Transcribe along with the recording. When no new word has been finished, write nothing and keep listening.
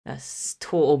That's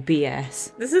total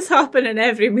BS. This has happened in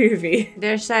every movie.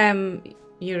 There's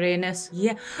Uranus.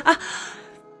 Yeah. I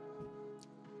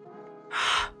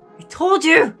told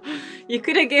you! You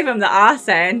could have gave him the ass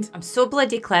end. I'm so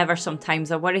bloody clever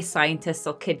sometimes. I worry scientists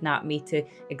will kidnap me to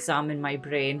examine my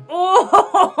brain.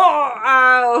 Oh,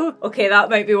 ow. Okay, that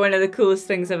might be one of the coolest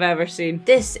things I've ever seen.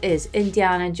 This is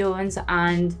Indiana Jones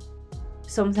and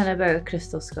something about a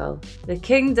crystal skull. The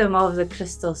kingdom of the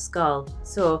crystal skull.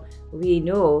 So we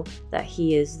know that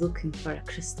he is looking for a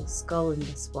crystal skull in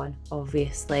this one,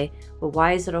 obviously. But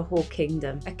why is there a whole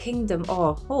kingdom? A kingdom,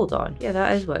 oh, hold on. Yeah,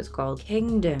 that is what it's called.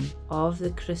 Kingdom of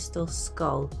the crystal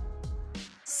skull.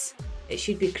 It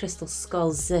should be crystal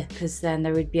skulls, because then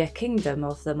there would be a kingdom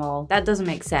of them all. That doesn't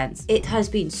make sense. It has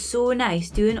been so nice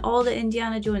doing all the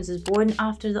Indiana Joneses one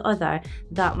after the other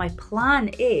that my plan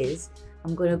is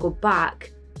I'm going to go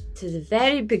back to the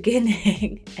very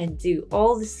beginning and do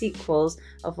all the sequels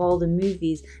of all the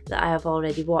movies that I have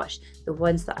already watched. The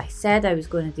ones that I said I was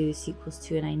going to do the sequels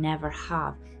to and I never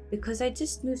have. Because I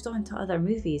just moved on to other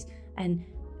movies and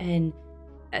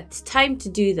it's time to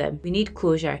do them. We need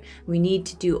closure. We need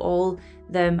to do all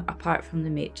them apart from the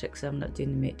Matrix. I'm not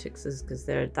doing the Matrixes because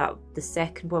the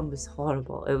second one was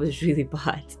horrible. It was really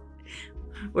bad.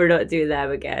 We're not doing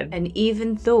them again. And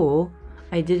even though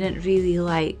I didn't really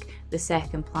like the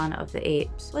second Planet of the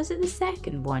Apes. Was it the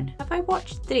second one? Have I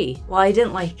watched 3? Well, I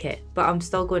didn't like it, but I'm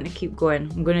still going to keep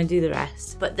going. I'm going to do the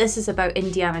rest. But this is about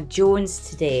Indiana Jones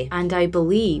today, and I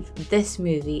believe this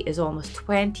movie is almost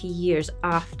 20 years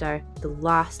after the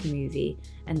last movie.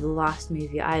 And the last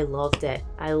movie, I loved it.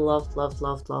 I loved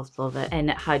it. And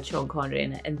it had Sean Connery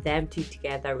in it, and them two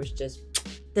together was just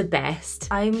the best.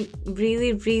 I'm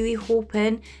really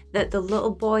hoping that the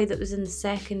little boy that was in the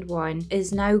second one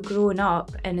is now grown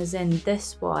up and is in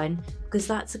this one, because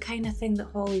that's the kind of thing that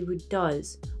Hollywood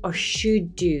does or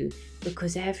should do,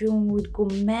 because everyone would go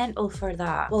mental for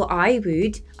that. Well, I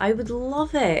would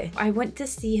love it. I want to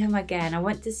see him again. I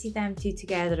want to see them two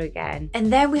together again.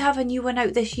 And then we have a new one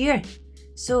out this year.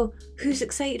 So who's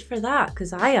excited for that?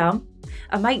 Because I am.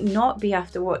 I might not be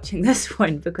after watching this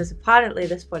one, because apparently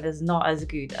this one is not as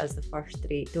good as the first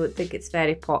 3. Don't think it's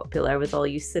very popular with all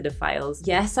you cinephiles.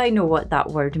 Yes, I know what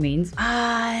that word means.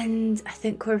 And I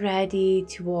think we're ready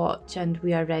to watch and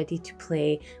we are ready to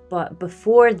play. But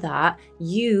before that,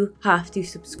 you have to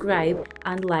subscribe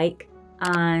and like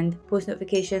and post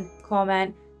notification,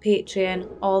 comment, Patreon,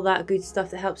 all that good stuff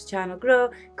that helps the channel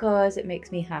grow, because it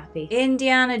makes me happy.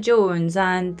 Indiana Jones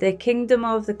and the Kingdom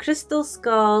of the Crystal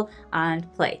Skull, and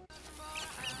play.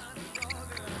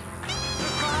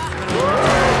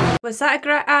 Was that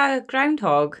a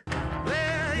groundhog?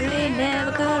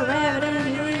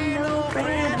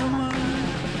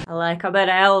 I like a bit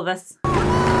of Elvis.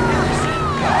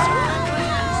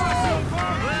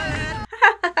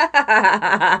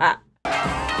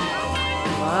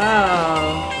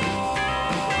 Wow.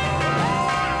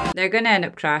 They're gonna end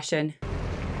up crashing.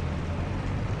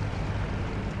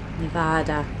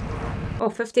 Nevada. Oh,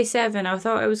 57. I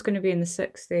thought it was going to be in the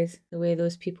 60s, the way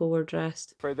those people were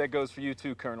dressed. Afraid that goes for you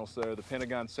too, Colonel, sir. The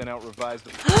Pentagon sent out revised...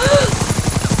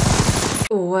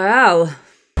 Well.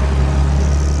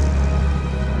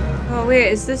 Oh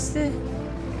wait, is this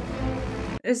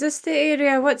the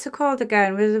area, what's it called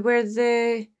again? Where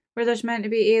there's meant to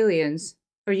be aliens?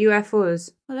 Or UFOs.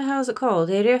 What the hell is it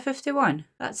called? Area 51?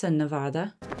 That's in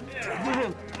Nevada.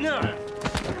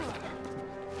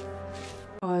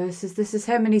 Oh, this is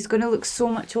him, and he's gonna look so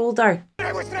much older.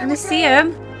 Let me see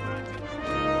him.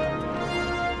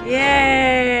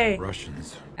 Yay!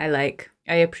 Russians. I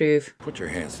approve. Put your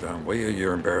hands down, will you?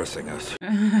 You're embarrassing us.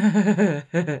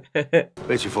 Bet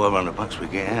you $500 we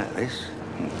get out of this.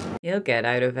 You'll get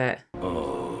out of it.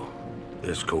 Oh,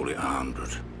 let's call it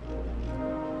 100.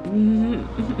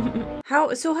 How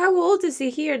old is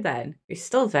he here then? He's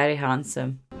still very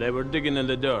handsome. They were digging in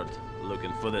the dirt,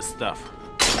 looking for this stuff.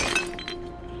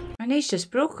 And he's just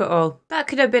broke it all. That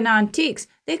could have been antiques.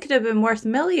 They could have been worth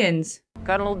millions.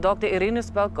 Colonel Dr.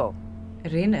 Irenus Belko.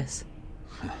 Irenus?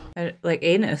 Like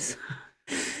anus.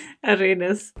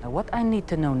 Irenus. Now what I need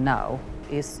to know now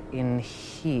is in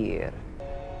here.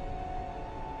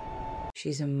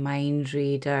 She's a mind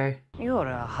reader. You're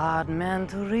a hard man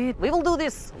to read. We will do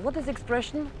this, what is the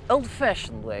expression?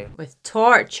 Old-fashioned way. With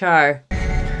torture.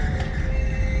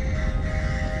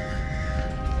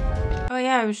 Oh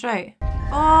yeah, I was right.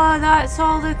 Oh, that's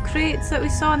all the crates that we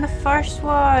saw in the first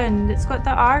one. It's got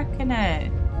the ark in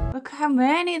it. Look how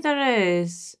many there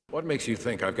is. What makes you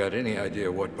think I've got any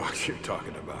idea what box you're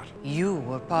talking about? You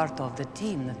were part of the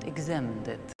team that examined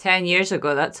it. 10 years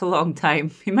ago, that's a long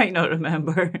time. You might not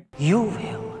remember. You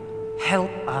will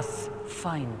help us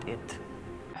find it.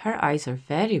 Her eyes are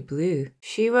very blue.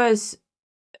 She was,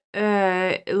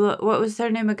 what was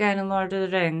her name again in Lord of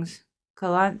the Rings?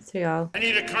 Galadriel. I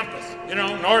need a compass. You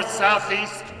know, north, south,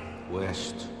 east.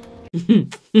 West.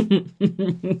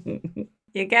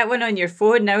 You get one on your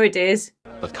phone nowadays.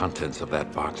 The contents of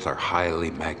that box are highly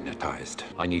magnetized.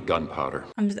 I need gunpowder.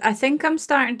 I think I'm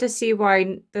starting to see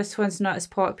why this one's not as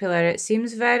popular. It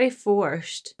seems very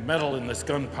forced. Metal in this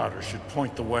gunpowder should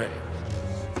point the way.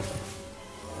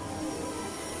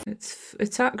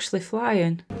 It's actually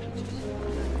flying.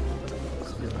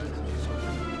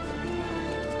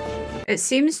 It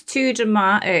seems too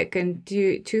dramatic and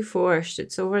too forced.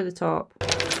 It's over the top.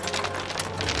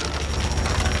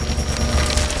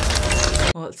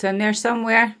 Well, it's in there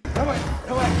somewhere.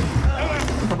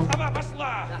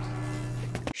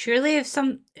 Surely if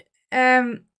some...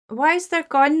 why is their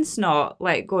guns not,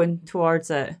 like, going towards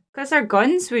it? Because their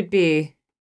guns would be...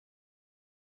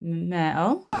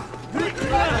 metal.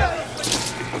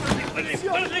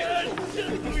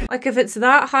 Like, if it's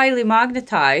that highly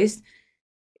magnetized,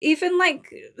 even,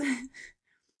 like...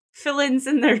 fillings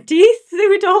in their teeth, they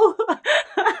would all...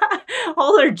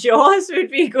 all their jaws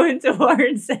would be going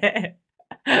towards it.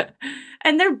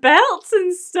 And their belts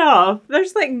and stuff.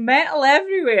 There's like metal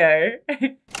everywhere.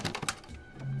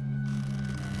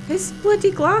 His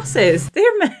bloody glasses.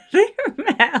 They're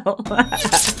metal.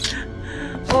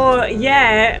 Oh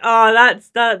yeah. Oh,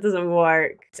 that doesn't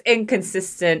work. It's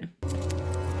inconsistent.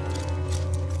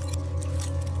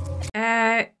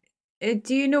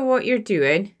 Do you know what you're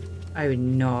doing? I would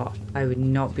not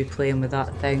be playing with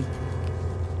that thing.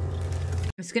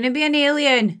 It's gonna be an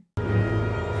alien.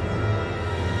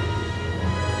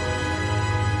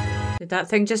 Did that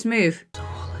thing just move?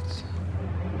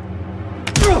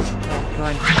 Oh, come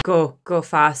on. Go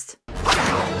fast.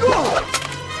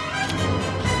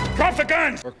 Drop the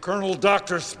guns! Or Colonel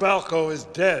Dr. Spalko is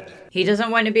dead. He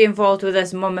doesn't want to be involved with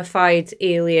this mummified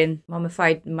alien.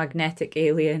 Mummified magnetic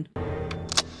alien.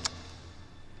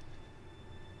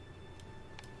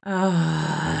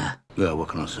 Well, what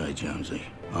can I say, Jonesy?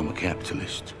 I'm a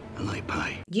capitalist, and they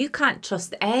pay. You can't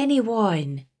trust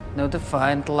anyone. No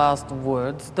defined last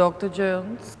words, Dr.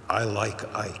 Jones? I like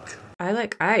Ike. I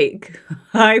like Ike.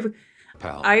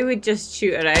 Pal. I would just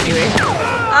shoot her anyway.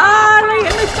 Ah, right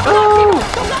in the toe!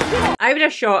 I would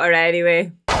have shot her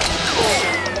anyway.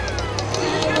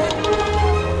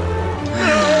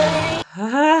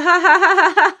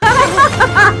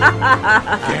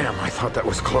 Damn, I thought that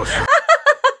was close.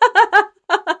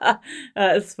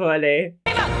 That's funny.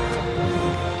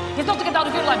 He's not to get out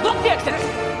of your line. Block the exit!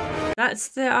 That's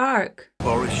the arc.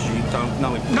 Boris, you don't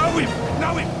know him. Know him!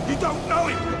 Know him! You don't know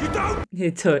him! You don't!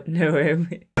 You don't know him.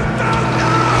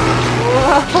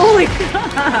 Whoa, holy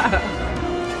crap!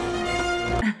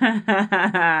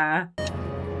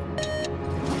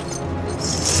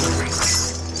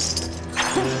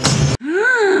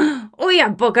 Oh yeah,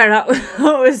 bugger, that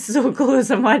was so close.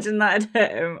 Imagine that had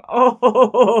hit him.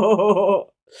 Oh.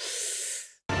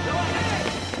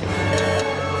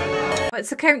 What's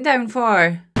the countdown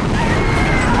for?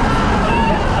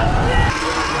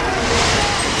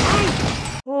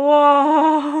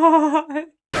 What?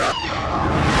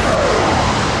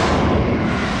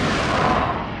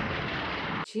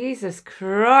 Jesus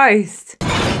Christ.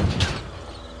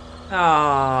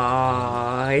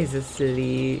 Oh, he's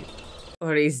asleep.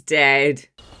 Or he's dead.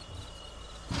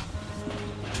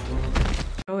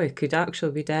 Oh, he could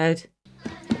actually be dead.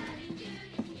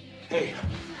 Hey,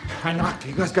 I knocked.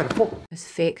 You guys got a phone. It's a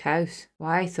fake house.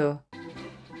 Why though?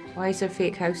 Why is there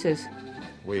fake houses?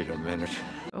 Wait a minute.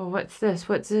 Oh, what's this?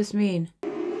 What does this mean? Oh,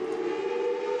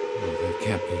 that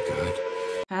can't be good.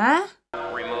 Huh?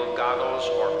 Remove goggles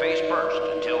or face first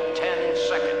until 10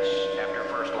 seconds after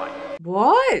first light.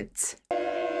 What?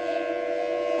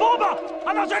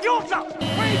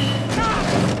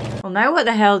 Well, now what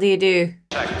the hell do you do?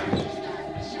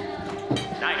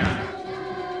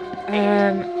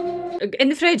 In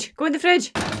the fridge. Go in the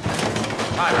fridge.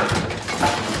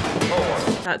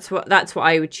 That's what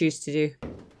I would choose to do.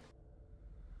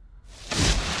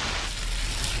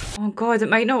 Oh god, it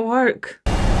might not work.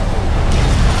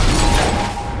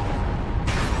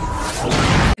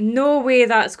 No way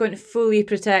that's going to fully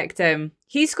protect him.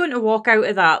 He's going to walk out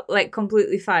of that like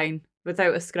completely fine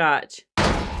without a scratch.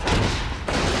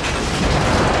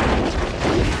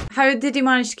 How did he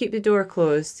manage to keep the door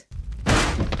closed?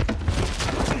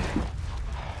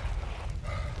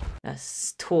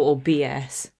 That's total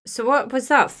BS. So what was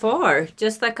that for?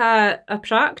 Just like a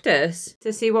practice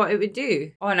to see what it would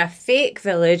do on a fake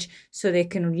village so they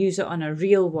can use it on a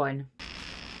real one.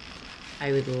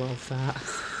 I would love that.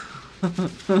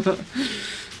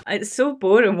 It's so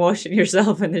boring washing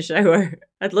yourself in the shower.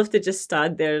 I'd love to just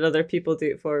stand there and other people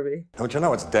do it for me. Don't you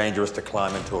know it's dangerous to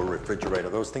climb into a refrigerator?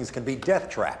 Those things can be death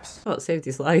traps. Well, it saved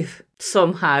his life.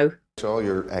 Somehow. All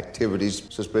your activities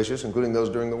suspicious, including those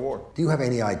during the war. Do you have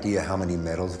any idea how many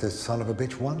medals this son of a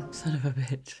bitch won? Son of a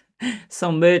bitch.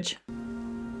 Some bitch.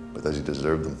 But does he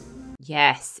deserve them?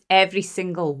 Yes, every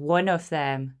single one of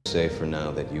them. Say for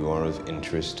now that you are of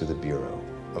interest to the Bureau.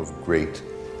 Of great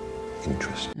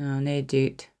interest. Oh, no,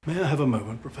 dude. May I have a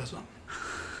moment, Professor?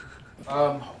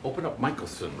 Open up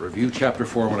Michelson. Review chapter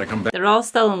 4 when I come back. They're all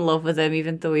still in love with him,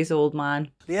 even though he's old man.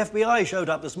 The FBI showed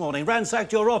up this morning,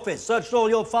 ransacked your office, searched all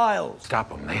your files. Stop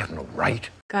them. They have no right.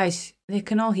 Guys, they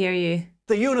can all hear you.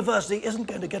 The university isn't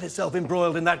going to get itself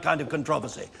embroiled in that kind of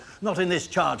controversy. Not in this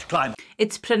charged climate.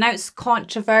 It's pronounced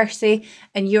controversy,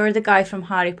 and you're the guy from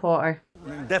Harry Potter.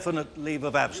 Definite leave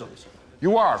of absence.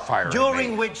 You are firing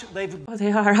During me. which they've... Oh,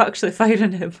 they are actually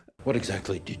firing him. What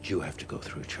exactly did you have to go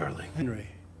through, Charlie? Henry,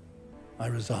 I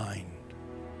resigned.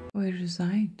 Oh, he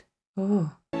resigned.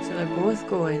 Oh, so they're both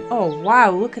going. Oh, wow,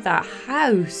 look at that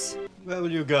house. Where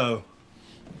will you go?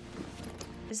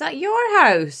 Is that your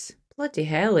house? Bloody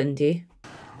hell, Indy.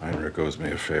 Heinrich owes me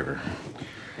a favor.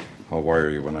 I'll wire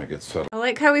you when I get settled. I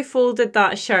like how he folded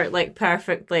that shirt like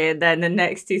perfectly, and then the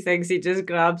next two things he just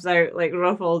grabs out like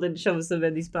ruffled and shoves them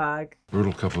in his bag.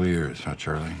 Brutal couple of years, huh,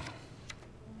 Charlie?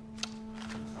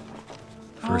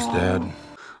 First dad.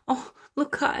 Oh,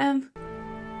 look at him.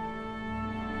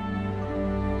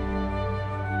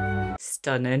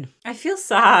 Stunning. I feel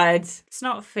sad. It's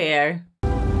not fair.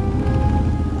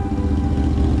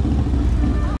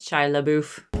 Shia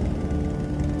LaBeouf.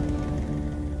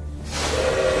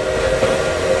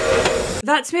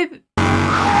 That's maybe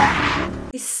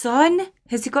his son?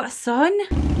 Has he got a son?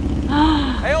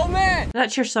 Hey, old man!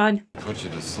 That's your son. Put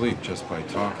you to sleep just by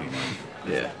talking.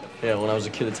 Yeah, when I was a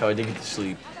kid, that's how I did get to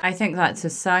sleep. I think that's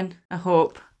his son. I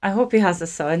hope he has a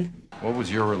son. What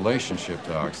was your relationship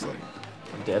to Oxley?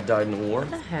 My dad died in the war. What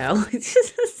the hell? It's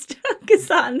just a stroke. Is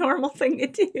that a normal thing to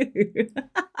do?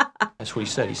 That's what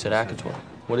he said. He said Akator.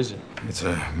 What is it? It's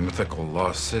a mythical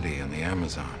lost city in the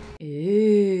Amazon.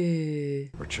 Ooh.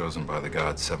 We're chosen by the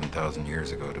gods 7,000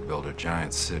 years ago to build a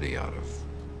giant city out of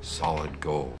solid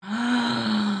gold.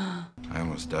 I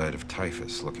almost died of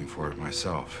typhus looking for it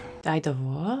myself. Died of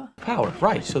what? Power,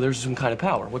 right. So there's some kind of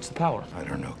power. What's the power? I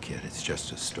don't know, kid. It's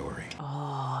just a story.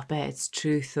 Oh, I bet it's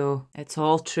truth, though. It's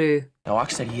all true. Now,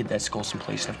 Ox said he hid that skull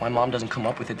someplace, and if my mom doesn't come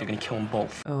up with it, they're gonna kill them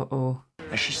both. Oh.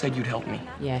 And she said you'd help me.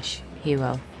 Yes, he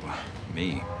will.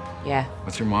 Me? Yeah.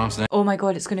 What's your mom's name? Oh my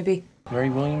god, it's gonna be... Mary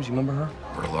Williams, you remember her?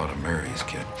 We're a lot of Marys,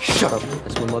 kid. Shut up.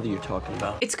 That's my mother you're talking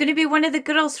about. It's gonna be one of the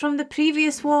girls from the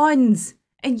previous ones.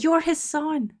 And you're his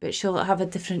son. But she'll have a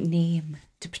different name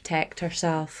to protect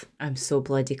herself. I'm so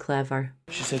bloody clever.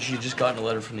 She said she had just gotten a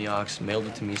letter from the Ox, mailed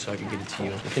it to me so I could get it to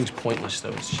you. The thing's pointless, though.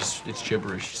 It's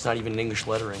gibberish. It's not even English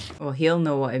lettering. Well, he'll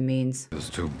know what it means. Those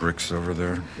two bricks over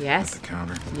there? Yes. At the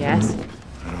counter? Yes.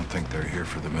 I don't think they're here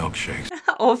for the milkshakes.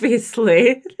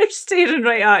 Obviously. They're staring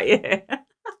right at you.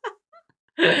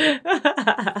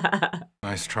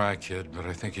 Nice try, kid, but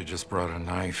I think you just brought a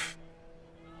knife.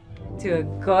 To a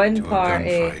gun party.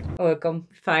 Gunfight. Oh, a gun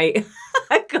fight.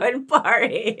 A gun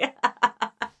party.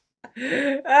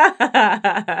 Here,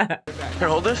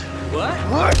 hold this.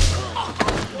 What?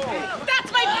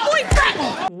 That's my boyfriend!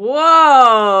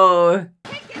 Whoa!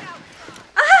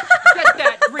 Get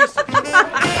that grease!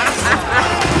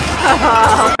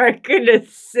 Oh, for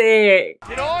goodness sake.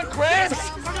 Get on, Chris!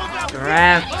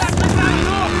 Gramps.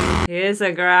 He is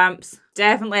a Gramps.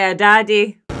 Definitely a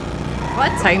daddy.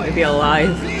 What a time to be alive.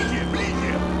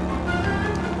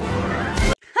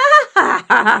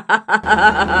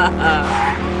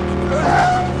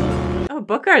 Oh,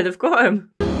 Booker, they've got him.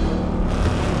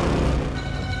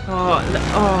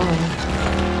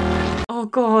 Oh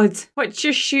God, what's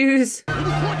your shoes?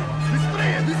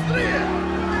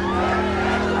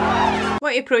 What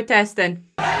are you protesting?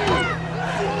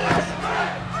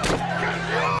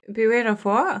 Beware of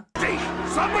what?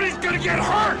 Somebody's gonna get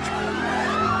hurt!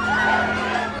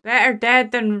 Better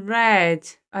dead than red.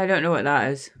 I don't know what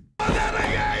that is.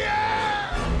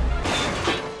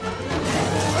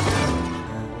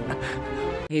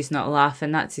 He's not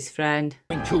laughing, that's his friend.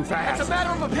 Too fast. It's a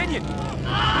matter of opinion.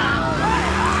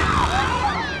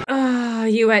 Oh,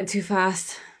 you went too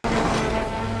fast.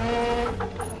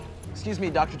 Excuse me,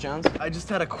 Dr. Jones. I just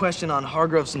had a question on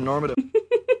Hargrove's normative. Want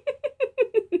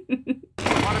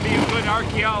to be a good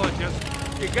archaeologist,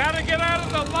 you gotta get out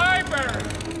of the library.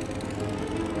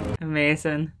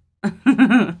 Amazing.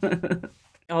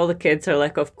 All the kids are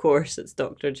like, of course, it's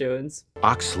Dr. Jones.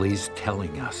 Oxley's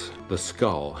telling us the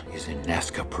skull is in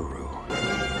Nazca, Peru.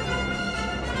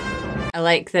 I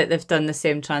like that they've done the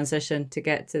same transition to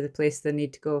get to the place they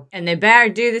need to go. And they better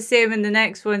do the same in the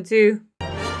next one too.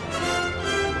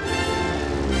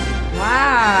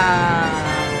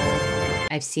 Wow.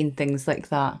 I've seen things like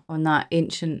that on that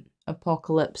ancient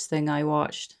apocalypse thing I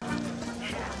watched. You're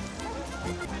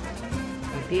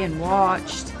being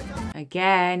watched.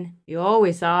 Again, you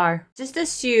always are. Just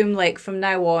assume, like, from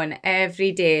now on,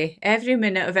 every day, every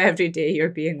minute of every day, you're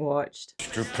being watched.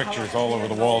 Drew pictures all over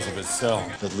the walls of his cell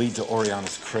that lead to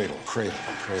Oriana's cradle,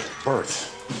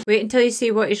 birth. Wait until you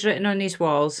see what he's written on these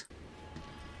walls.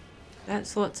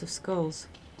 That's lots of skulls.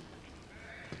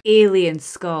 Alien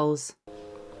skulls.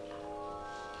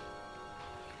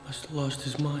 Must have lost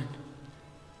his mind.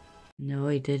 No,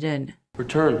 he didn't.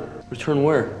 Return. Return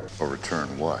where? Or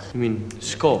return what? You mean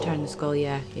skull? Return the skull,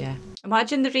 yeah.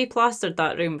 Imagine they replastered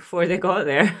that room before they got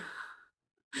there.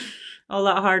 All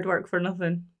that hard work for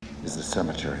nothing. Is the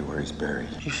cemetery where he's buried?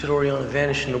 You said Oriana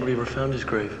vanished and nobody ever found his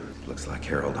grave. Looks like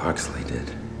Harold Huxley did.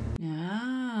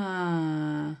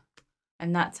 Ah.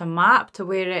 And that's a map to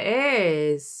where it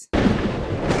is.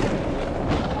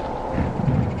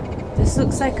 This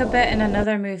looks like a bit in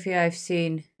another movie I've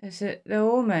seen. Is it The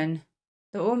Omen?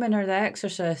 The Omen or The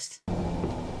Exorcist?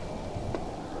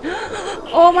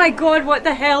 Oh my god, what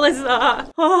the hell is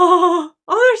that? Oh,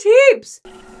 there's heaps!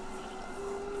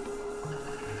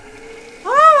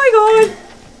 Oh my god!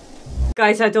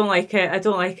 Guys, I don't like it. I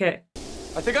don't like it.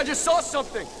 I think I just saw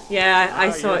something. Yeah,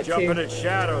 I saw it too. Jumping at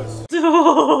shadows.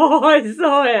 Oh, I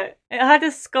saw it. It had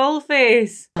a skull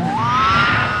face.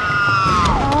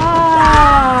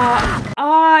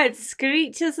 Oh, it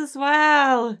screeches as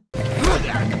well.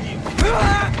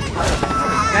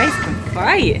 Guys can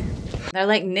fight. They're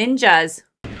like ninjas.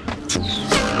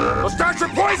 Let's start your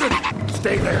poison.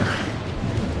 Stay there.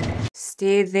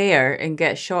 Stay there and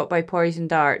get shot by poison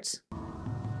darts.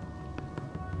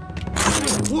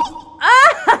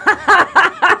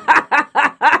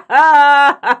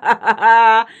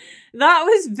 That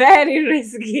was very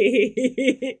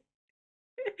risky.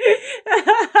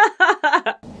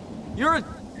 You're a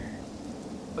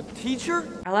teacher?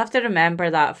 I'll have to remember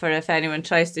that for if anyone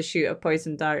tries to shoot a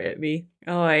poison dart at me.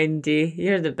 Oh, Indy,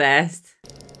 you're the best.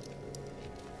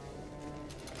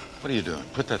 What are you doing?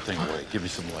 Put that thing away. Give me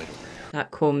some light over here.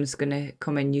 That comb's gonna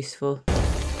come in useful. Oh,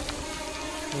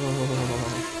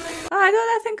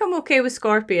 I think I'm okay with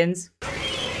scorpions.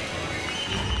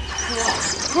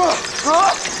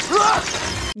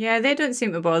 Yeah, they don't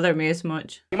seem to bother me as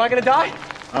much. Am I gonna die?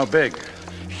 How big?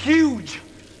 Huge.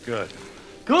 Good.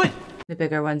 Good. The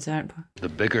bigger ones aren't. The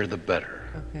bigger, the better.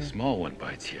 Okay. Small one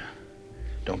bites you.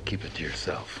 Don't keep it to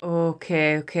yourself.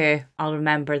 Okay. I'll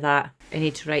remember that. I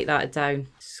need to write that down.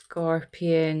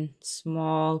 Scorpion,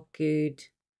 small, good.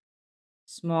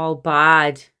 Small,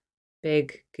 bad.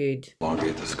 Big, good.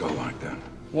 Elongate the skull like that.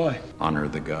 Why? Honor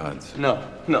the gods. No.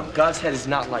 God's head is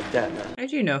not like that, man. How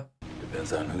do you know?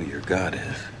 Depends on who your god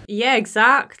is. Yeah,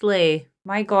 exactly.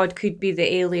 My god could be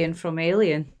the alien from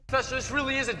Alien. Professor, this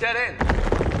really is a dead end.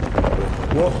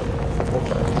 Whoa.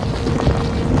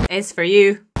 It's for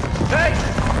you. Hey!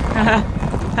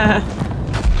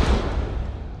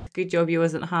 Good job you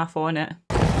wasn't half on it.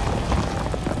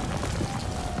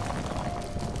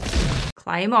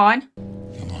 Climb on.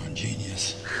 Come on,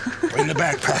 genius. Bring the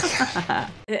backpack.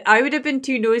 I would have been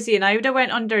too nosy and I would have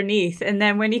went underneath, and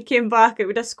then when he came back it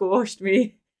would have squashed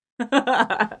me.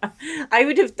 I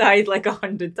would have died like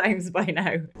 100 times by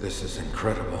now. This is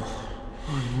incredible.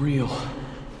 Unreal.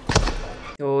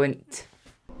 Don't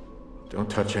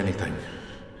touch anything.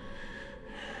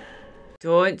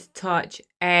 Don't touch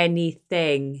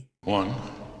anything. 1,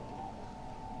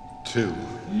 2,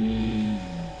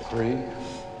 3.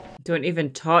 Don't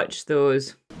even touch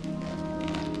those.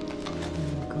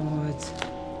 Oh god.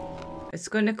 It's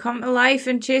gonna come to life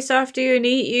and chase after you and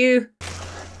eat you.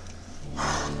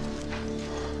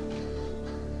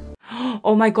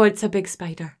 Oh my god, it's a big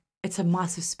spider. It's a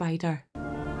massive spider.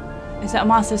 Is it a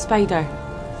massive spider?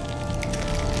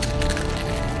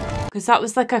 Because that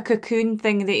was like a cocoon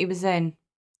thing that he was in.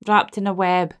 Wrapped in a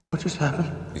web. What just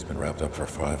happened? He's been wrapped up for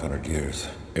 500 years.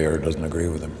 Air doesn't agree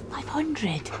with him.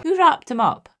 500? Who wrapped him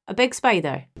up? A big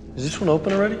spider? Is this one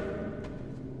open already?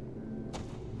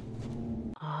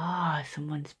 Ah,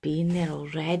 someone's been there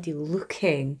already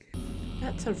looking.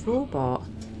 That's a robot.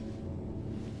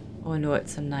 Oh no,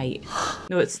 it's a knight.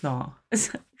 No, it's not. Is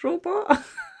it a robot?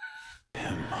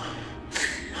 Him.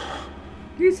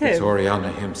 Who's him? It's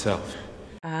Oriana himself.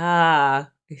 Ah,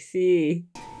 I see.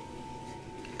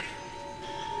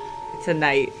 It's a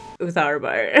knight with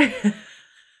armor.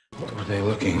 What were they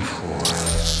looking for?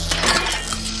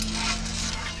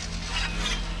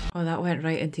 Oh, that went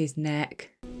right into his neck.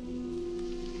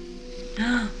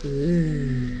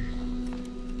 Ooh.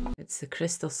 It's the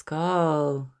crystal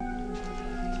skull.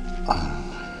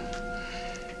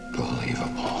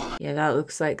 Unbelievable. Yeah, that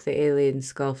looks like the alien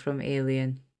skull from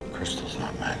Alien. Crystal's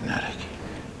not magnetic.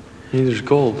 Neither's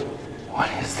gold. What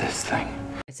is this thing?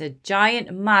 It's a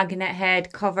giant magnet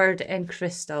head covered in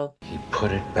crystal. He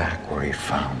put it back where he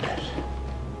found it.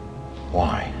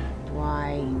 Why?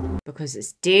 Why? Because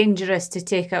it's dangerous to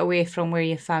take it away from where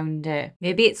you found it.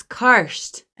 Maybe it's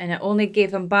cursed and it only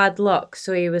gave him bad luck,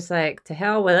 so he was like, to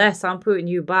hell with this, I'm putting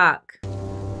you back.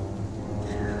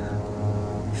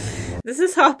 This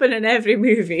is happening in every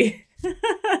movie.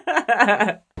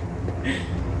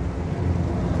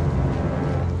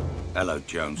 Hello,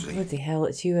 Jonesy. Bloody hell,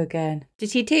 it's you again.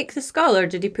 Did he take the skull or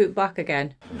did he put it back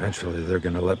again? Eventually, they're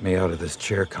gonna let me out of this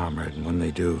chair, comrade, and when they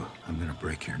do, I'm gonna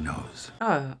break your nose.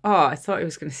 Oh, I thought he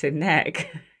was going to say neck.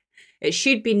 It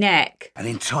should be neck. An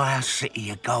entire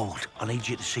city of gold. I need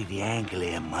you to see the angle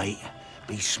here, mate.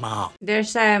 Be smart.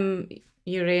 There's,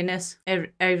 Uranus.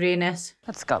 Uranus.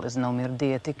 That skull is no mere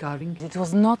deity carving. It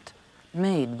was not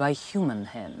made by human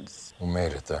hands. Who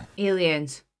made it then?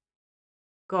 Aliens.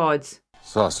 Gods.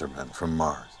 Saucermen from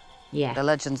Mars. Yeah. The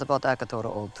legends about Akator are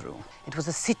all true. It was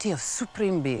a city of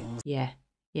supreme beings. Yeah.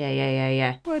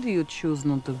 Yeah. Why do you choose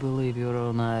not to believe your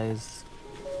own eyes?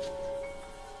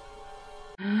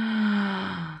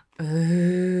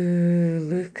 Ooh,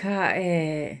 look at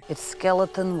it. Its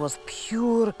skeleton was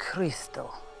pure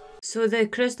crystal. So the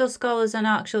crystal skull is an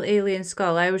actual alien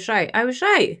skull. I was right.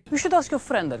 You should ask your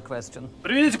friend that question.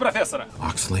 Приведите профессора.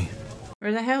 Oxley?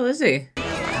 Where the hell is he?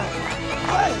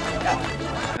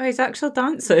 Oh, he's actually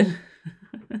dancing.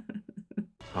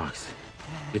 Ox,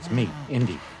 it's me,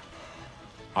 Indy.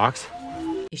 Ox?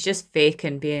 He's just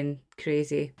faking being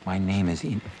crazy. My name is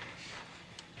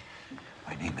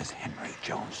Henry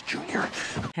Jones Jr.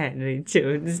 Henry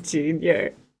Jones Jr.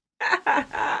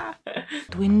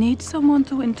 We need someone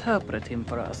to interpret him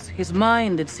for us. His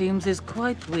mind, it seems, is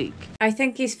quite weak. I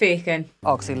think he's faking.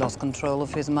 Oxy lost control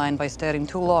of his mind by staring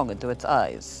too long into its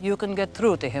eyes. You can get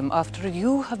through to him after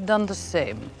you have done the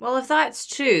same. Well, if that's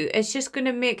true, it's just going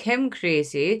to make him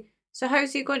crazy. So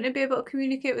how's he going to be able to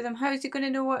communicate with him? How's he going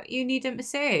to know what you need him to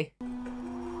say?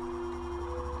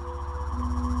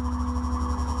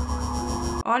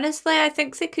 Honestly, I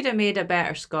think they could have made a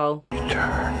better skull.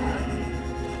 Return.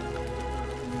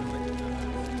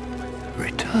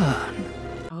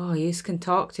 Oh, you can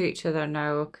talk to each other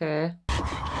now, okay.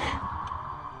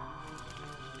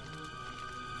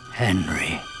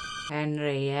 Henry,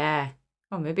 yeah.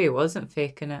 Oh, maybe he wasn't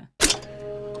faking it.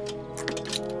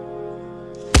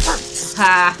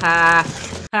 Ha ha.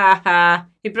 Ha ha.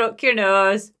 He broke your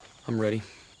nose. I'm ready.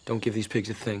 Don't give these pigs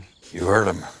a thing. You heard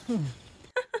him.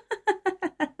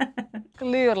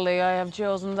 Clearly, I have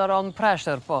chosen the wrong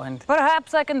pressure point.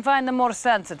 Perhaps I can find a more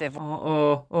sensitive.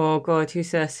 Oh God,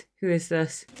 who's this? Who is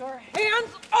this? Your hands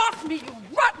off me, you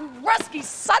rotten, rusky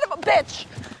son of a bitch!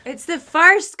 It's the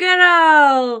first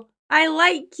girl! I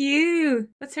like you!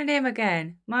 What's her name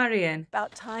again? Marion.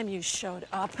 About time you showed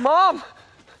up. Mom!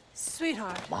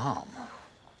 Sweetheart. Mom.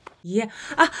 Yeah.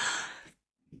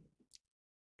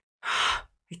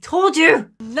 I told you!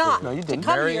 Not No, you didn't. to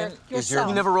come Marion here is your yourself.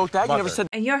 You never wrote that. Mother. You never said.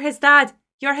 And you're his dad.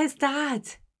 You're his dad.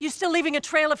 You still leaving a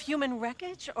trail of human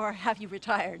wreckage, or have you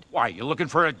retired? Why, you looking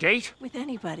for a date? With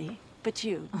anybody but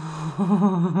you.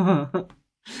 I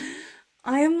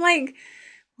am like,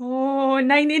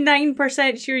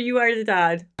 99% sure you are the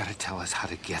dad. Gotta tell us how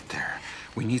to get there.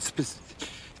 We need specific.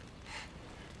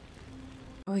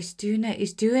 Oh, he's doing it.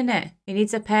 He's doing it. He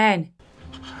needs a pen.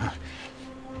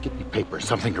 Get me paper,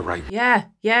 something to write. Yeah.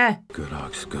 Good,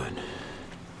 Ox, good.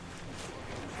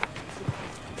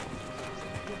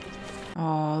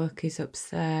 Oh, look, he's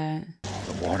upset.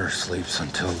 The water sleeps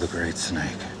until the great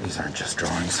snake. These aren't just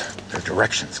drawings. They're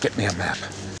directions. Get me a map.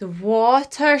 The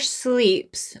water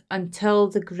sleeps until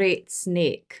the great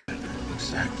snake.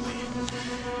 Exactly.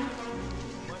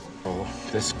 Oh,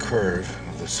 this curve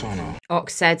of the sono.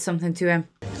 Ox said something to him.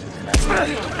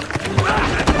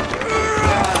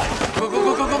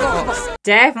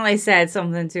 Definitely said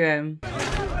something to him.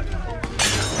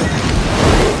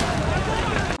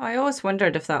 I always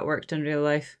wondered if that worked in real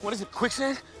life. What is it,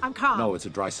 quicksand? I'm calm. No, it's a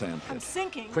dry sand pit. I'm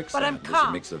sinking, Quicksand but I'm is a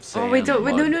calm. mix of sand, Oh, we don't.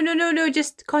 mud. No.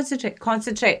 Just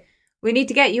concentrate. We need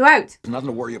to get you out. There's nothing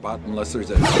to worry about unless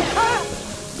there's a...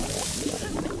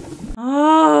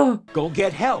 Oh. Go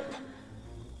get help.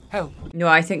 Help. No,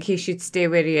 I think he should stay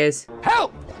where he is.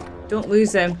 Help! Don't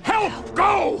lose him. Help!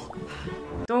 Go!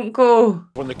 Don't go.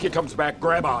 When the kid comes back,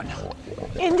 grab on.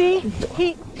 Indy,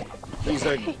 He's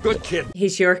a good kid.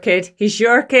 He's your kid. He's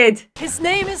your kid. his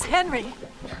name is Henry.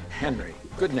 Henry.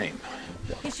 Good name.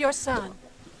 He's your son.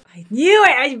 I knew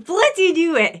it! I bloody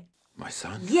knew it! My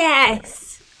son?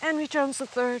 Yes! Henry Jones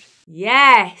III.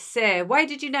 Yes! Why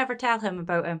did you never tell him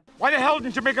about him? Why the hell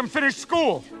didn't you make him finish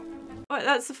school? What,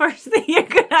 that's the first thing you're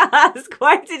gonna ask?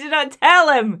 Why did you not tell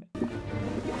him?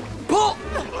 Pull!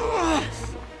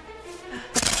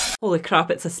 Holy crap,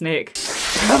 it's a snake.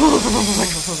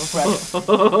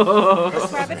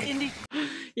 Rabbit Indy.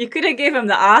 You could have gave him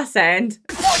the ass end.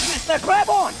 Now grab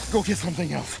on! Go get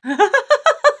something else.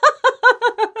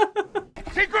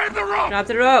 Hey, grab the rope! Grab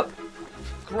the rope.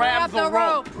 Grab the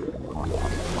rope.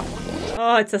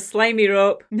 Oh, it's a slimy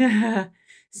rope.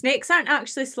 Snakes aren't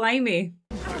actually slimy.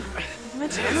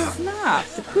 What a snap.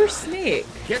 The poor snake.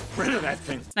 Get rid of that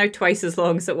thing. It's now twice as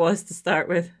long as it was to start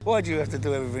with. Why'd you have to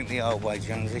do everything the old way,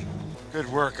 Jonesy?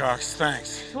 Good work, Ox.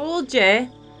 Thanks. Told you.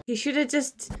 He should have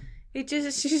just... He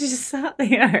just sat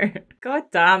there. God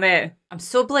damn it. I'm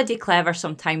so bloody clever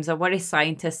sometimes. I worry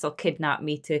scientists will kidnap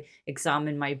me to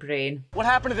examine my brain. What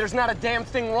happened if there's not a damn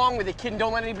thing wrong with it, kid, and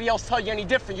don't let anybody else tell you any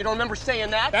different? You don't remember saying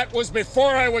that? That was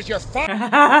before I was your father.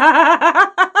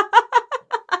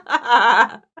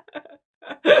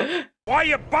 Why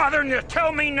you bothering to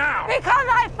tell me now? Because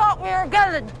I thought we were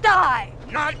gonna die.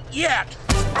 Not yet.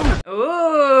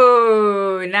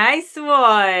 Ooh, nice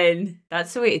one.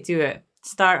 That's the way to do it.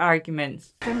 Start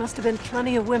arguments. There must have been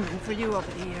plenty of women for you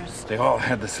over the years. They all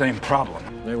had the same problem.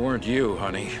 They weren't you,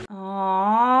 honey. Aww,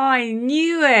 I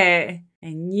knew it. I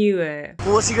knew it.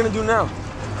 Well, what's he gonna do now?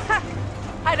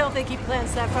 I don't think he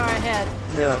plans that far ahead.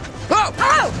 Yeah. Oh!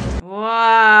 Oh!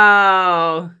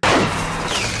 Wow.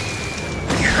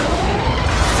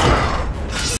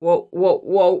 Whoa, whoa,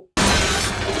 whoa.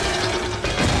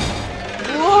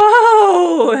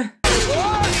 Whoa!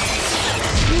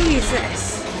 Jesus.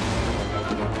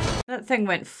 That thing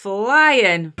went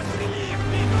flying.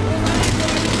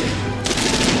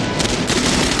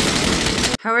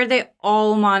 How are they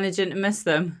all managing to miss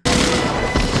them?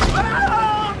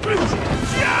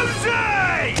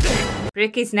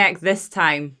 Break his neck this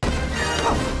time.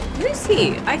 Who's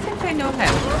he? I think I know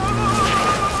him.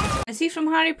 Is he from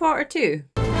Harry Potter too?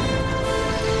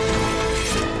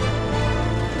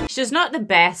 She's not the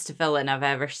best villain I've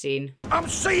ever seen. I'm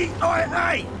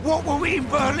CIA! What were we in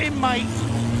Berlin, mate?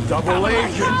 Double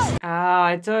agents. Oh,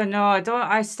 I don't know.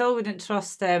 I still wouldn't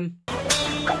trust them.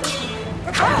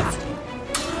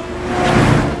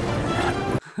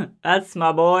 That's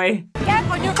my boy. Get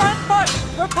on your front foot!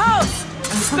 We're post!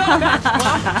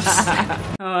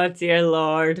 Oh dear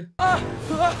Lord.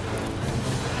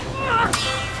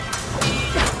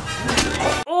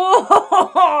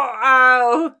 Oh,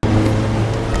 ow.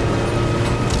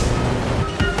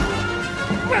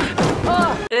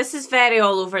 This is very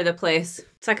all over the place.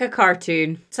 It's like a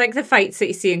cartoon. It's like the fights that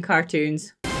you see in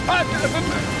cartoons.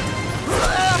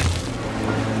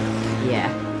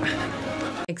 Yeah.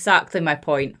 Exactly my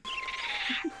point.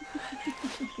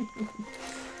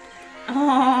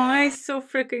 Oh, he's so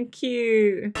freaking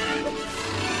cute.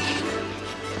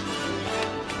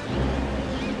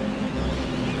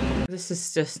 This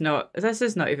is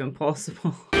not even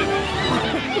possible.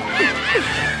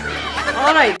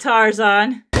 Alright,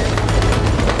 Tarzan.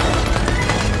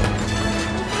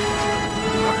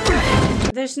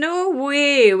 There's no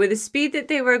way, with the speed that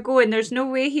they were going, there's no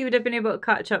way he would have been able to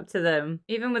catch up to them.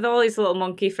 Even with all his little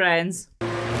monkey friends.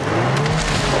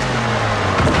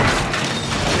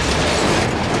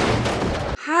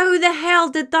 How the hell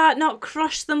did that not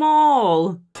crush them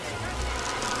all?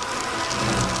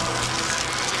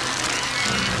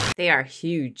 They are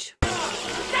huge.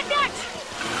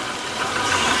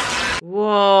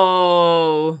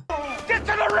 Whoa. Get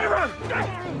to the river!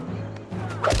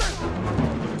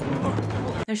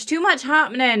 There's too much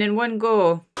happening in one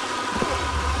go.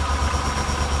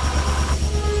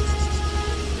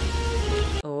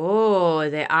 Oh,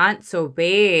 the ants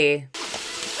obey.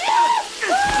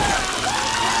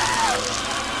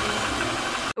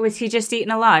 Was he just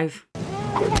eaten alive?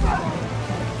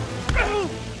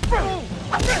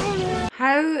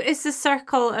 How is the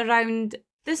circle around...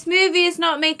 This movie is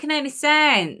not making any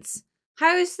sense.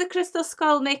 How is the crystal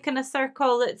skull making a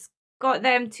circle that's got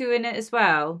them two in it as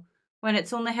well? When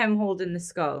it's only him holding the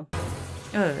skull.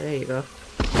 Oh, there you go.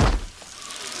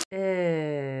 Oh,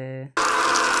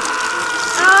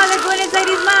 they're going inside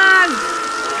his mouth!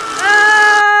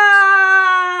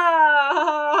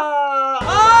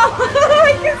 Oh,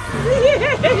 I can see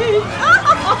it!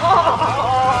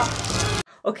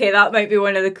 Oh. Okay, that might be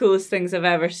one of the coolest things I've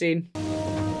ever seen.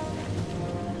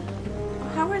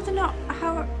 How are they not...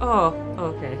 Oh,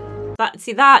 okay.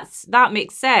 That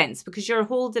makes sense because you're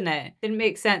holding it. Didn't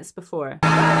make sense before.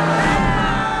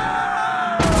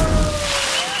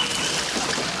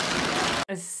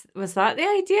 Was that the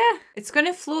idea? It's going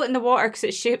to float in the water because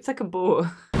it's shaped like a boat.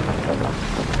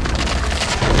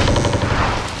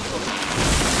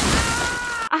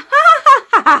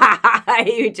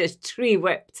 You just tree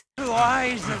whipped. Blue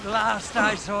eyes at last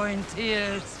I saw in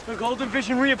tears. The golden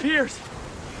vision reappears.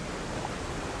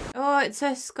 Oh, it's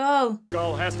a skull.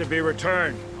 Skull has to be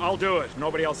returned. I'll do it.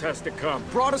 Nobody else has to come.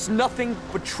 Brought us nothing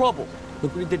but trouble.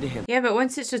 Look what he did to him. Yeah, but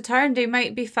once it's returned, he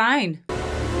might be fine.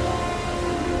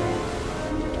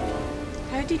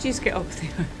 How did you just get up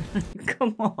there?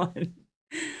 Come on.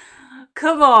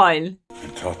 Come on. I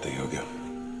taught the Yuga.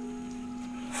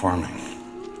 Farming.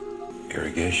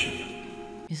 Irrigation.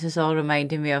 This is all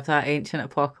reminding me of that ancient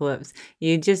apocalypse.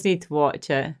 You just need to watch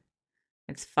it.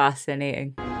 It's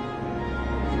fascinating. Are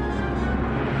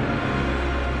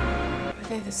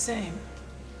they the same?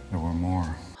 There were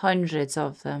more. Hundreds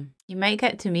of them. You might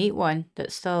get to meet one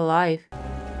that's still alive.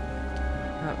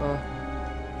 Uh-oh.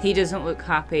 He doesn't look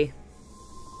happy.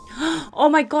 Oh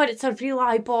my god, it's a real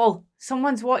eyeball.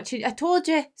 Someone's watching. I told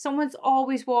you, someone's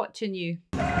always watching you.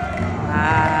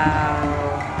 Wow.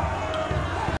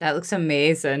 That looks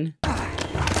amazing. I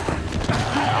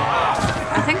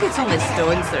think it's only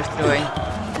stones they're throwing.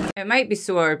 It might be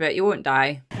sore, but you won't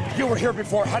die. You were here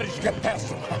before. How did you get past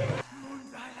them?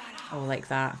 Oh, like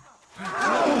that.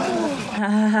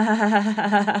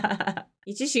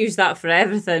 You just use that for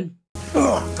everything.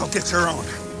 Go get your own.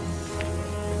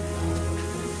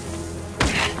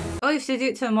 Oh, you have to do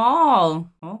it to them all.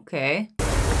 Okay.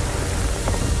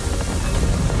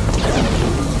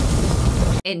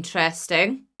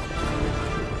 Interesting.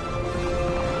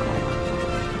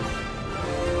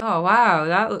 Oh, wow.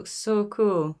 That looks so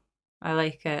cool. I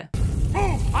like it.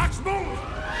 Move! Ox, move!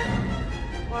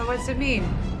 What does it mean?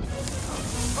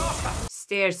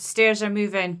 Stairs. Stairs are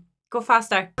moving. Go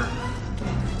faster.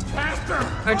 Faster!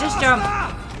 Or just jump.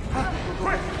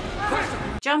 Quick! Quick!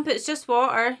 Jump, it's just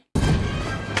water.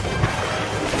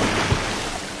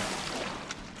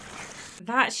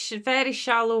 That's very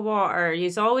shallow water.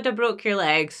 You all would have broke your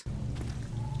legs.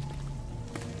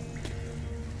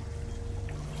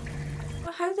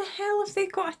 Well, how the hell have they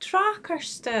got a tracker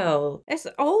still? It's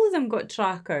all of them got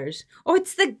trackers. Oh,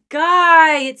 it's the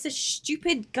guy. It's the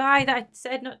stupid guy that I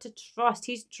said not to trust.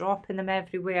 He's dropping them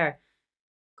everywhere.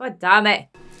 God damn it.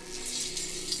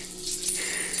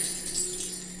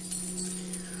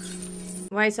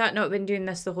 Why has that not been doing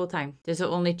this the whole time? Does it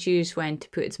only choose when to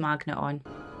put its magnet on?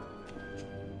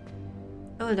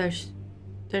 Oh, there's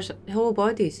whole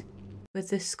bodies with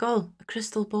this skull, a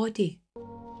crystal body.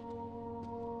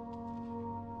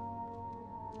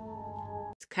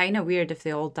 It's kind of weird if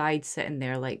they all died sitting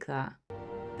there like that.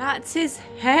 That's his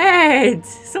head!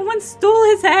 Someone stole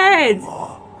his head!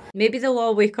 Maybe they'll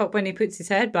all wake up when he puts his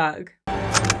head back.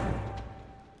 I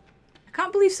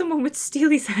can't believe someone would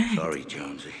steal his head. Sorry,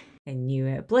 Jonesy. I knew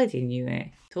it. Bloody knew it.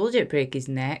 Told you it'd break his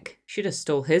neck. Should have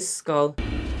stole his skull.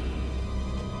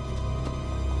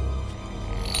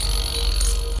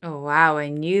 Oh wow, I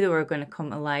knew they were going to come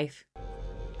to life.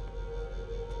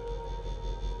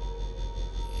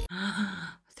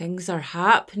 Things are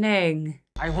happening.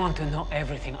 I want to know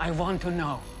everything. I want to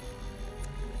know.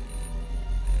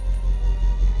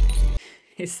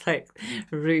 He's like,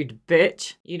 rude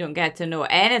bitch. You don't get to know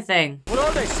anything. What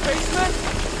are they, spacemen?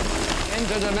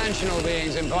 Interdimensional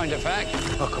beings in point of fact.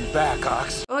 Welcome back,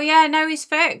 Ox. Oh yeah, now he's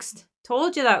fixed.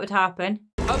 Told you that would happen.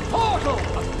 A portal!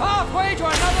 A pathway to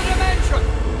another dimension!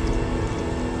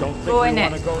 Don't think Go we in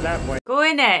want it. to go that way. Go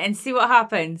in it and see what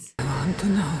happens. I want to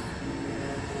know.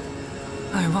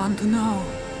 I want to know.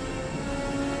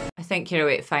 I think you're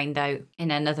away to find out in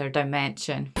another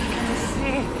dimension. I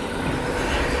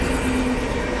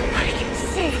can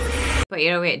see. But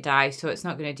you're away to die, so it's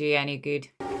not going to do you any good.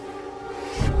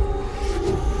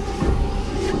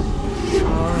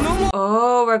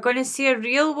 Oh, we're going to see a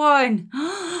real one.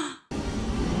 Ooh.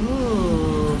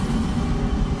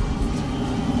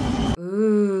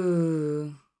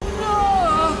 Ooh.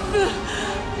 No!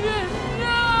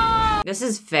 This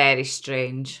is very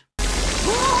strange.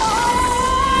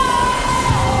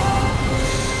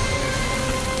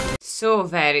 So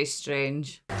very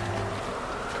strange.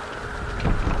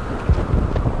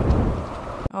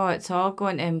 Oh, it's all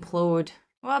going to implode.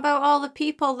 What about all the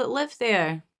people that live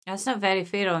there? That's not very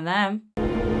fair on them.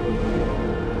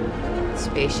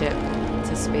 Spaceship.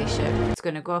 It's a spaceship. It's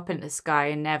going to go up into the sky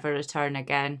and never return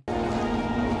again.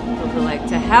 They'll be like,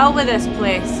 to hell with this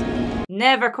place.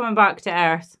 Never coming back to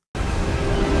Earth.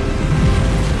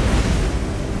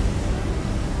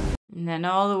 And then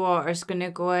all the water's going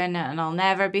to go in it and I'll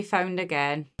never be found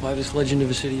again. Why this legend of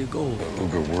a city of gold? The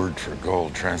Uga word for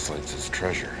gold translates as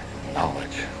treasure.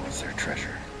 Knowledge was their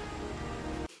treasure.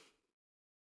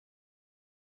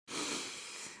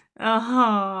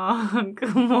 Oh,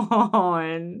 come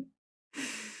on.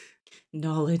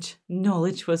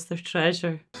 Knowledge was their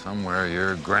treasure. Somewhere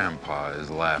your grandpa is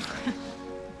laughing.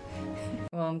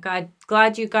 Well, I'm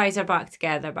glad you guys are back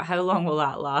together, but how long will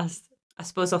that last? I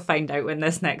suppose I'll find out when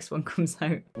this next one comes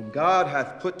out. Whom God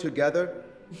hath put together,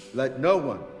 let no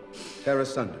one tear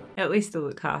asunder. At least they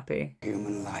look happy.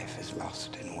 Human life is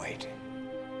lost in waiting.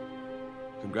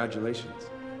 Congratulations.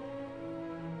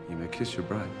 You may kiss your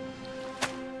bride.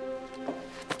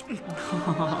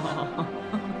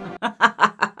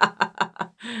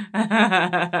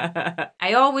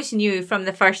 I always knew from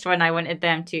the first one I wanted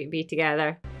them to be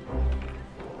together.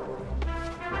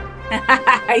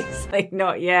 He's like,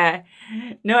 not yet.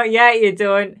 Not yet, you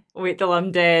don't. Wait till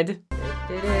I'm dead.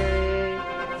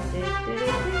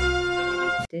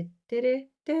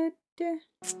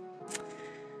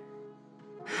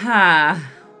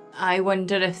 I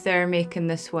wonder if they're making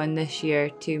this one this year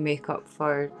to make up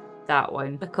for that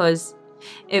one, because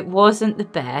it wasn't the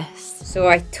best. So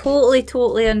I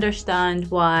totally understand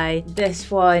why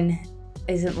this one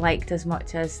isn't liked as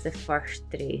much as the first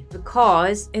three,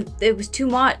 because it was too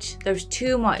much. There was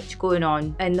too much going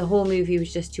on and the whole movie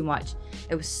was just too much.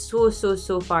 It was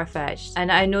so far-fetched, and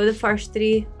I know the first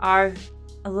three are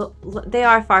they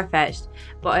are far-fetched,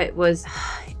 but it was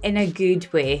in a good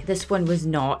way. This one was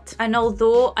not. And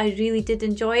although I really did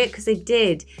enjoy it, because I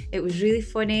did, it was really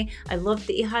funny. I loved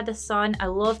that he had a son. I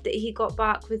loved that he got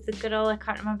back with the girl, I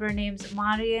can't remember her name,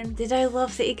 Marion. Did I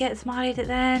love that he gets married at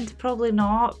the end? Probably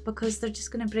not, because they're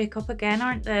just going to break up again,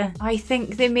 aren't they? I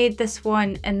think they made this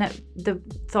one and that they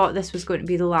thought this was going to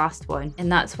be the last one,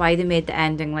 and that's why they made the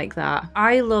ending like that.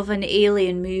 I love an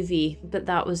alien movie, but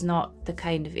that was not the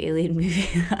kind of alien movie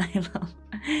that I love.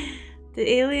 The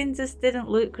alien just didn't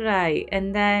look right,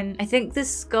 and then I think the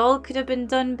skull could have been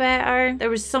done better. There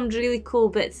was some really cool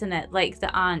bits in it, like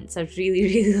the ants. I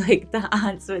really liked the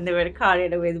ants when they were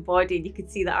carrying away the body and you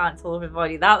could see the ants all over the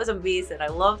body. That was amazing. I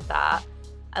loved that.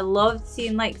 I loved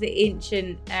seeing like the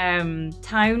ancient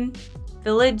town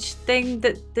village thing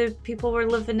that the people were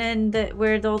living in, that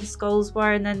where all the skulls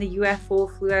were, and then the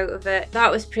UFO flew out of it. That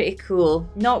was pretty cool.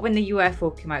 Not when the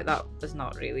UFO came out, that was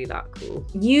not really that cool.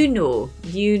 You know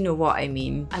what I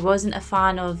mean. I wasn't a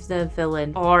fan of the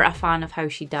villain or a fan of how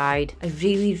she died. I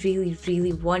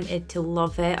really wanted to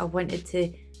love it.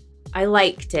 I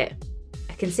liked it.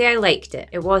 I can say I liked it.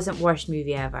 It wasn't worst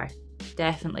movie ever.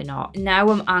 Definitely not. Now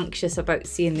I'm anxious about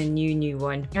seeing the new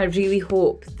one. I really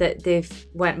hope that they've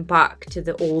went back to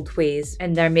the old ways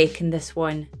and they're making this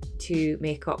one to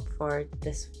make up for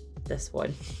this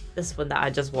one that I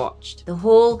just watched. The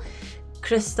whole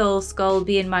crystal skull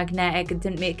being magnetic, it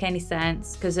didn't make any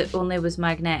sense, because it only was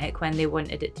magnetic when they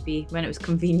wanted it to be, when it was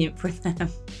convenient for them.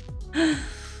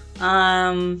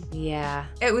 Yeah,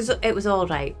 it was all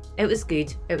right. It was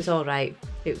good. It was all right.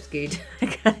 It was good.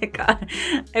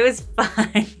 It was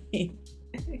fine.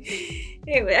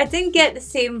 Anyway, I didn't get the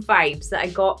same vibes that I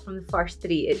got from the first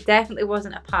three. It definitely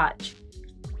wasn't a patch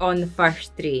on the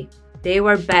first three. They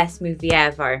were best movie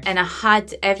ever. And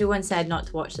everyone said not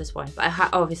to watch this one, but I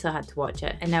obviously had to watch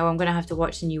it. And now I'm gonna have to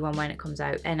watch the new one when it comes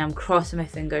out. And I'm crossing my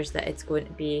fingers that it's going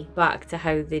to be back to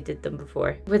how they did them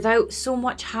before. Without so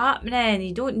much happening.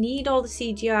 You don't need all the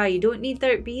CGI. You don't need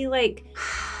there to be like...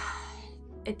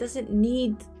 It doesn't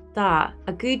need that.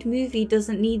 A good movie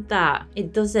doesn't need that.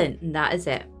 It doesn't, and that is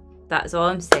it. That's all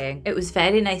I'm saying. It was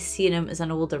very nice seeing him as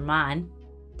an older man.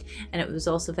 And it was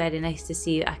also very nice to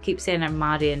see, I keep saying her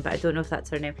Marion, but I don't know if that's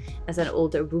her name, as an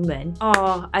older woman.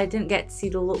 Oh, I didn't get to see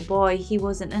the little boy. He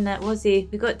wasn't in it, was he?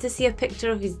 We got to see a picture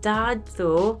of his dad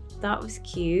though. That was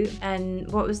cute. And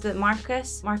what was that,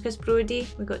 Marcus Brody?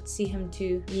 We got to see him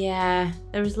too. Yeah,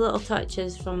 there was little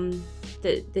touches from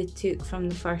that they took from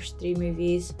the first three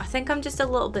movies. I think I'm just a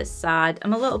little bit sad.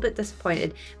 I'm a little bit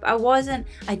disappointed, but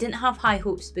I didn't have high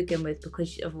hopes to begin with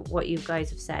because of what you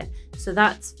guys have said. So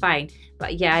that's fine.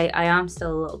 But yeah, I am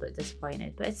still a little bit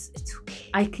disappointed, but it's okay.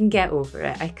 I can get over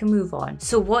it. I can move on.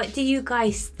 So what do you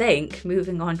guys think,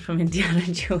 moving on from Indiana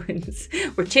Jones?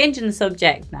 We're changing the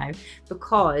subject now,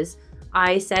 because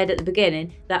I said at the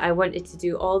beginning that I wanted to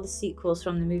do all the sequels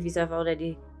from the movies I've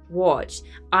already watched.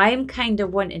 I'm kind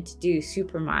of wanting to do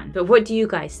Superman, but what do you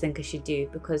guys think I should do?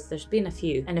 Because there's been a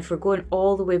few, and if we're going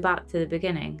all the way back to the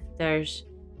beginning, there's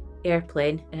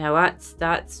Airplane. Now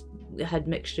that's had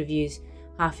mixed reviews.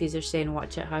 Half of you are saying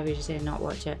watch it, half of you are saying not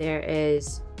watch it. There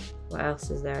is, what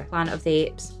else is there? Planet of the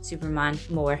Apes, Superman,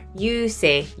 more. You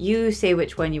say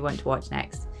which one you want to watch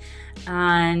next.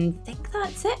 And I think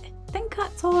that's it. think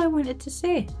that's all I wanted to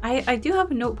say. I do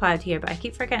have a notepad here, but I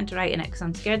keep forgetting to write in it because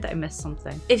I'm scared that I missed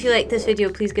something. If you like this video,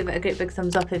 please give it a great big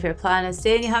thumbs up. If you're planning on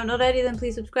staying and you haven't already, then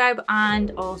please subscribe,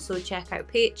 and also check out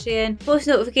Patreon. Post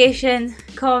notifications,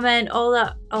 comment, all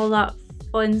that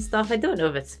fun stuff. I don't know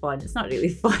if it's fun. It's not really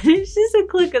fun. It's just a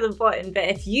click of the button. But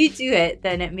if you do it,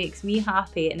 then it makes me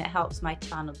happy and it helps my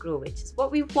channel grow, which is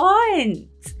what we want.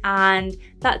 And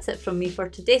that's it from me for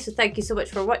today. So thank you so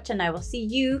much for watching. I will see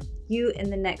you in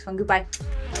the next one. Goodbye.